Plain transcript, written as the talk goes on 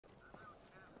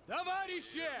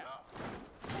Товарищи!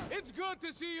 It's good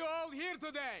to see you all here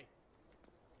today.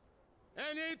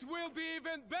 And it will be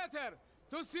even better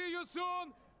to see you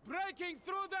soon breaking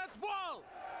through that wall!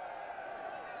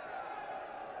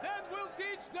 Then we'll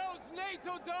teach those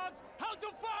NATO dogs how to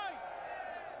fight!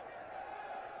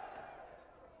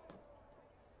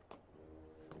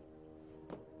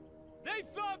 They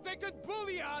thought they could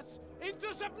bully us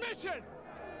into submission!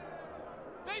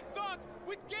 They thought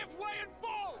we'd give way and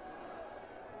fall!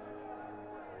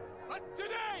 But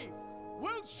today,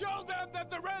 we'll show them that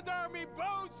the Red Army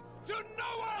bows to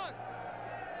no one!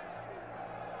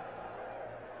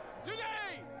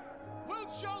 Today, we'll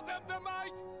show them the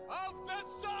might of the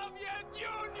Soviet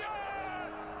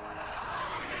Union!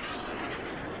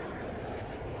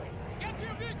 Get to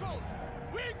your vehicles!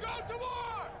 We go to war!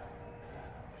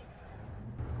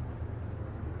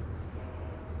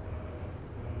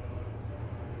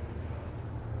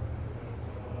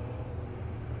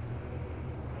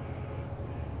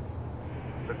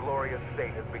 The glorious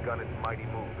state has begun its mighty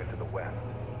move into the west.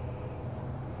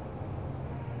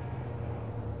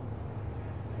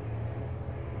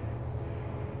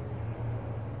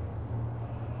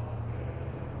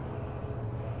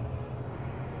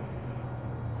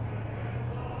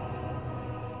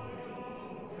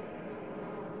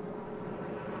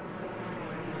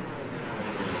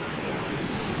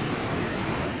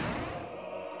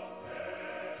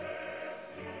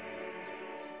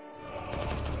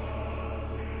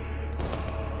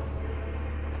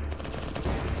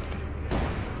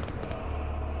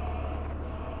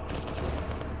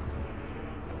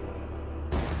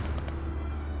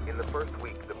 In the first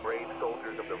week, the brave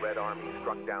soldiers of the Red Army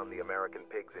struck down the American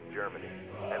pigs in Germany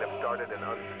and have started an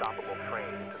unstoppable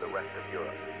train to the rest of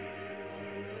Europe.